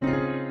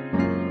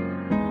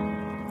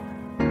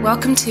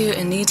Welcome to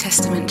a New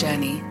Testament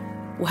journey.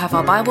 We'll have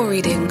our Bible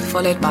reading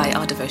followed by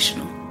our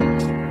devotional.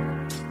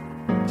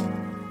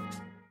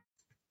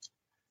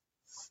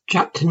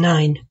 Chapter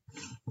 9.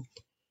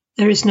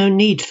 There is no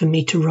need for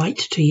me to write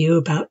to you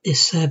about this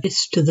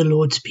service to the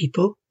Lord's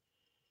people,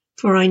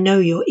 for I know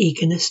your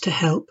eagerness to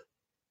help,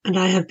 and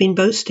I have been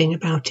boasting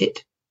about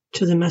it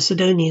to the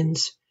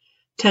Macedonians,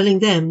 telling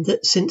them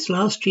that since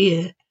last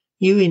year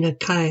you in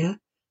Achaia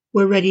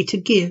were ready to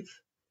give,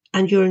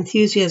 and your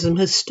enthusiasm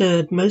has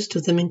stirred most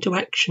of them into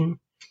action.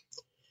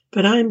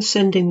 But I am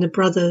sending the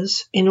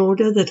brothers in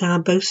order that our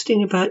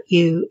boasting about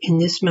you in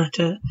this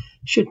matter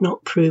should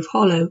not prove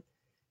hollow,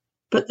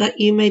 but that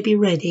you may be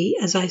ready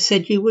as I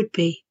said you would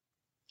be.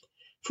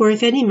 For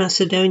if any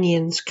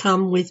Macedonians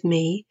come with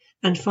me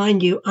and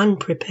find you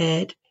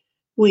unprepared,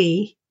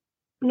 we,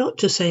 not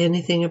to say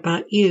anything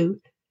about you,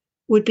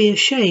 would be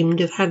ashamed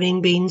of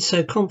having been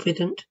so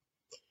confident.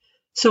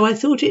 So I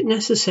thought it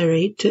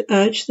necessary to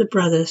urge the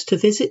brothers to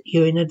visit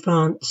you in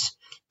advance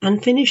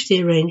and finish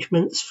the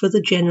arrangements for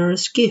the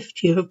generous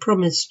gift you have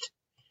promised.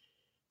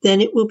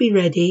 Then it will be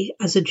ready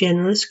as a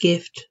generous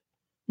gift,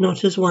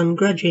 not as one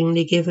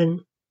grudgingly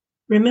given.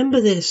 Remember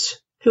this,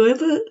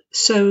 whoever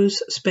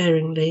sows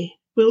sparingly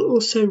will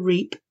also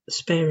reap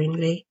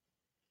sparingly,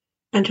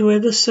 and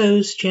whoever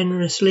sows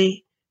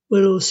generously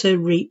will also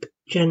reap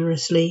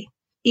generously.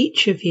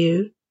 Each of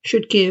you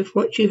should give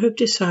what you have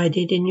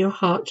decided in your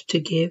heart to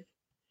give,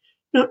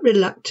 not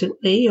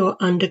reluctantly or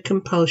under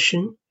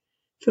compulsion,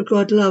 for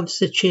God loves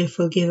the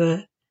cheerful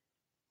giver.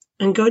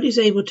 And God is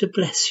able to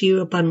bless you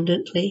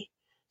abundantly,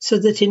 so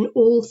that in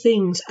all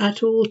things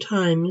at all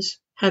times,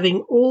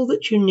 having all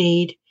that you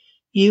need,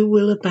 you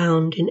will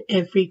abound in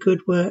every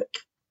good work.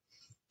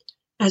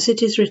 As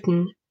it is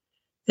written,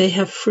 they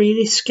have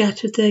freely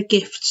scattered their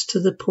gifts to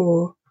the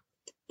poor.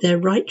 Their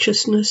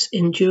righteousness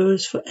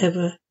endures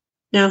forever.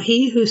 Now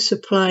he who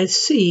supplies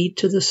seed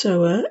to the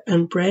sower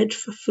and bread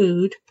for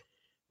food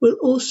will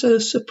also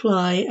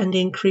supply and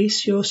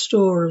increase your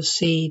store of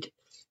seed,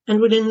 and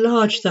will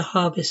enlarge the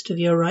harvest of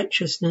your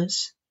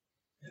righteousness.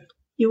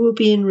 You will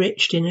be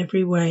enriched in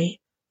every way,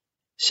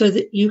 so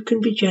that you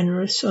can be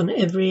generous on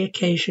every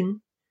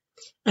occasion,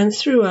 and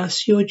through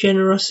us your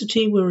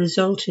generosity will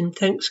result in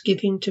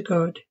thanksgiving to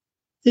God.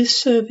 This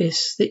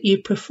service that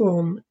you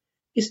perform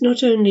is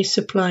not only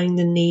supplying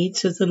the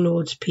needs of the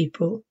Lord's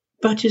people,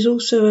 but is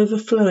also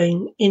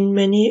overflowing in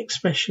many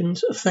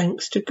expressions of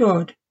thanks to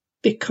God.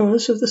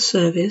 Because of the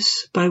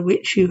service by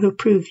which you have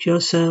proved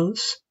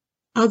yourselves,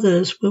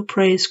 others will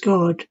praise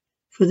God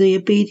for the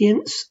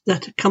obedience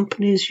that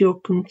accompanies your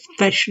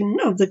confession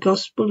of the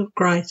gospel of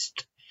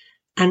Christ,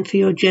 and for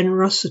your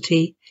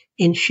generosity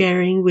in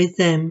sharing with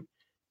them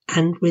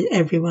and with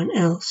everyone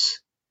else.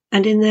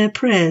 And in their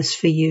prayers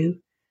for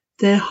you,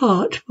 their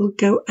heart will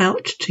go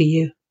out to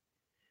you,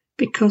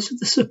 because of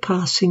the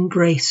surpassing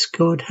grace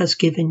God has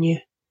given you.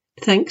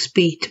 Thanks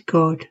be to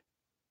God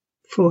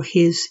for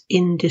his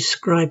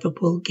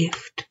indescribable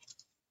gift.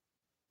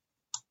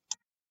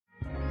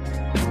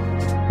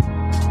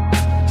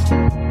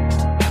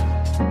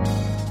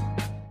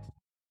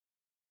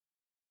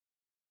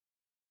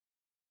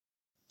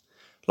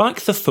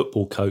 Like the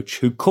football coach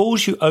who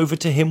calls you over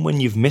to him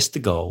when you've missed a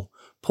goal,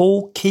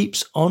 Paul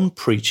keeps on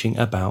preaching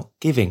about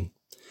giving.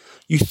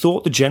 You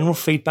thought the general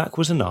feedback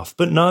was enough,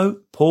 but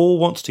no, Paul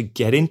wants to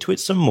get into it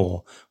some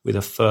more with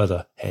a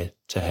further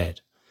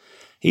head-to-head.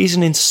 He's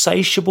an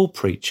insatiable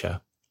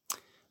preacher,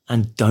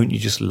 and don't you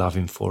just love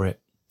him for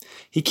it?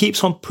 He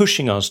keeps on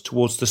pushing us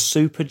towards the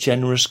super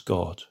generous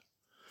God.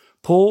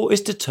 Paul is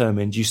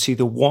determined you see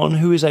the one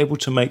who is able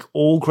to make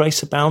all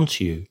grace abound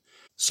to you,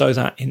 so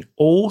that in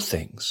all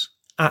things,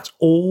 at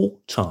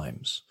all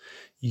times,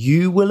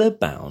 you will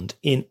abound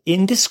in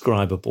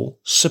indescribable,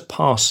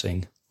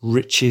 surpassing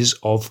riches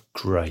of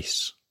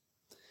grace.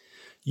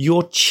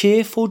 Your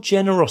cheerful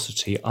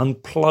generosity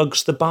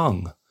unplugs the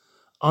bung,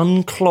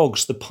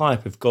 unclogs the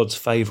pipe of God's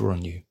favour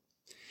on you.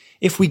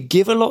 If we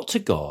give a lot to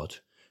God,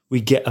 we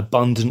get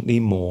abundantly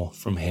more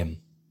from him.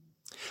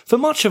 For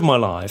much of my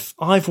life,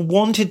 I've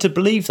wanted to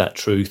believe that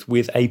truth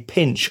with a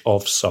pinch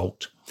of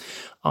salt.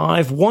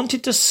 I've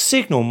wanted to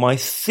signal my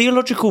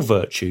theological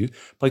virtue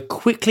by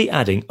quickly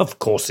adding, of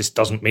course this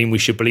doesn't mean we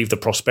should believe the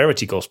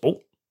prosperity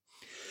gospel.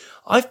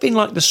 I've been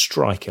like the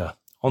striker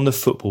on the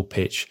football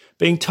pitch,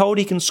 being told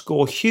he can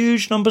score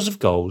huge numbers of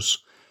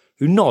goals,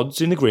 who nods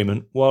in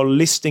agreement while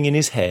listing in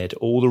his head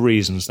all the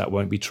reasons that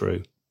won't be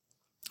true.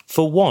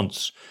 For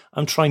once,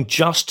 I'm trying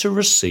just to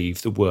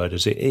receive the word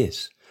as it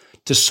is,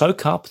 to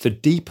soak up the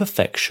deep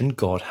affection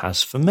God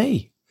has for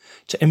me,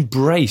 to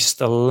embrace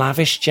the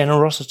lavish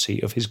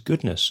generosity of his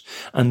goodness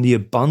and the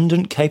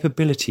abundant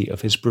capability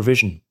of his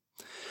provision.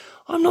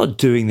 I'm not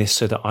doing this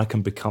so that I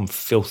can become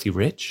filthy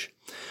rich.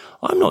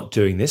 I'm not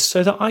doing this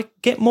so that I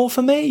get more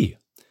for me.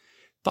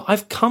 But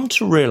I've come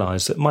to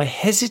realize that my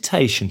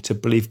hesitation to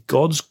believe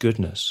God's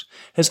goodness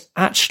has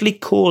actually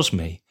caused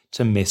me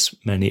to miss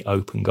many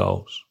open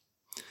goals.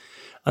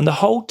 And the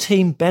whole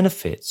team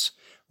benefits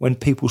when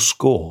people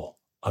score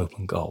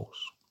open goals.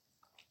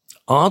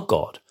 Our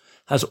God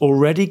has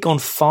already gone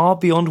far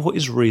beyond what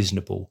is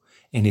reasonable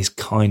in his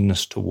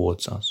kindness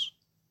towards us.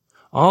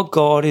 Our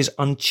God is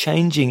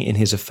unchanging in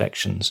his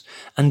affections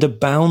and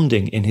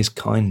abounding in his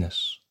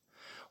kindness.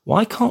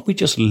 Why can't we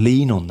just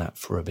lean on that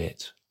for a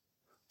bit?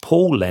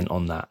 Paul leant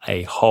on that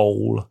a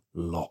whole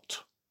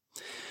lot.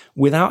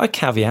 Without a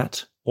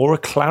caveat or a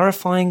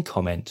clarifying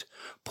comment,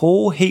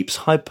 Paul heaps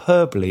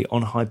hyperbole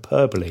on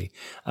hyperbole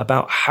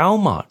about how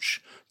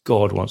much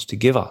God wants to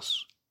give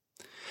us.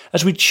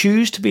 As we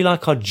choose to be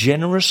like our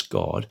generous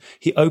God,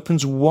 he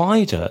opens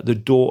wider the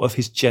door of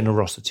his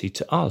generosity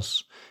to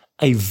us.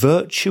 A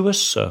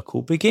virtuous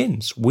circle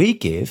begins. We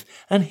give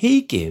and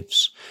he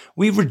gives.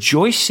 We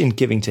rejoice in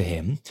giving to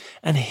him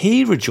and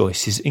he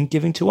rejoices in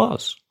giving to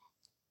us.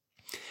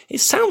 It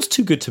sounds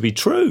too good to be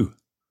true.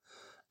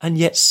 And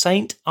yet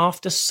saint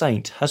after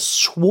saint has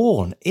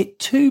sworn it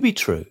to be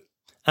true.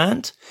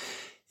 And,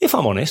 if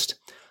I'm honest,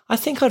 I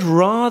think I'd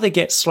rather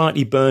get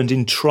slightly burned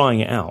in trying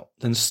it out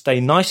than stay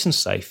nice and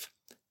safe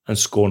and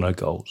score no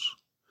goals.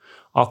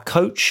 Our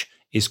coach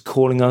is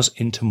calling us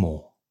into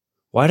more.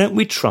 Why don't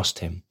we trust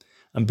him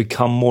and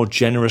become more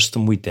generous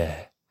than we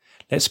dare?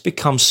 Let's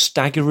become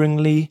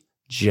staggeringly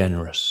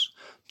generous,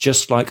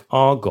 just like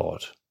our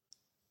God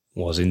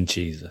was in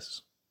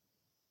Jesus.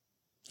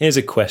 Here's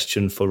a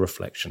question for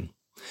reflection.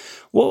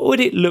 What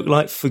would it look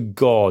like for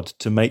God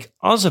to make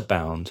us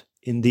abound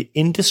in the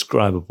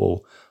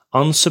indescribable,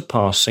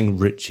 unsurpassing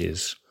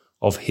riches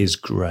of his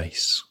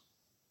grace?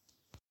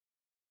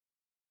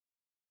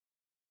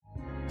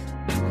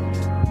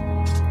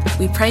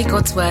 We pray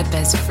God's word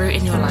bears fruit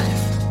in your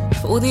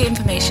life. For all the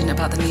information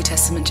about the New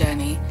Testament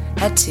journey,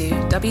 head to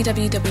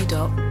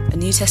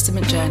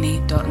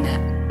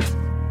www.anewtestamentjourney.net.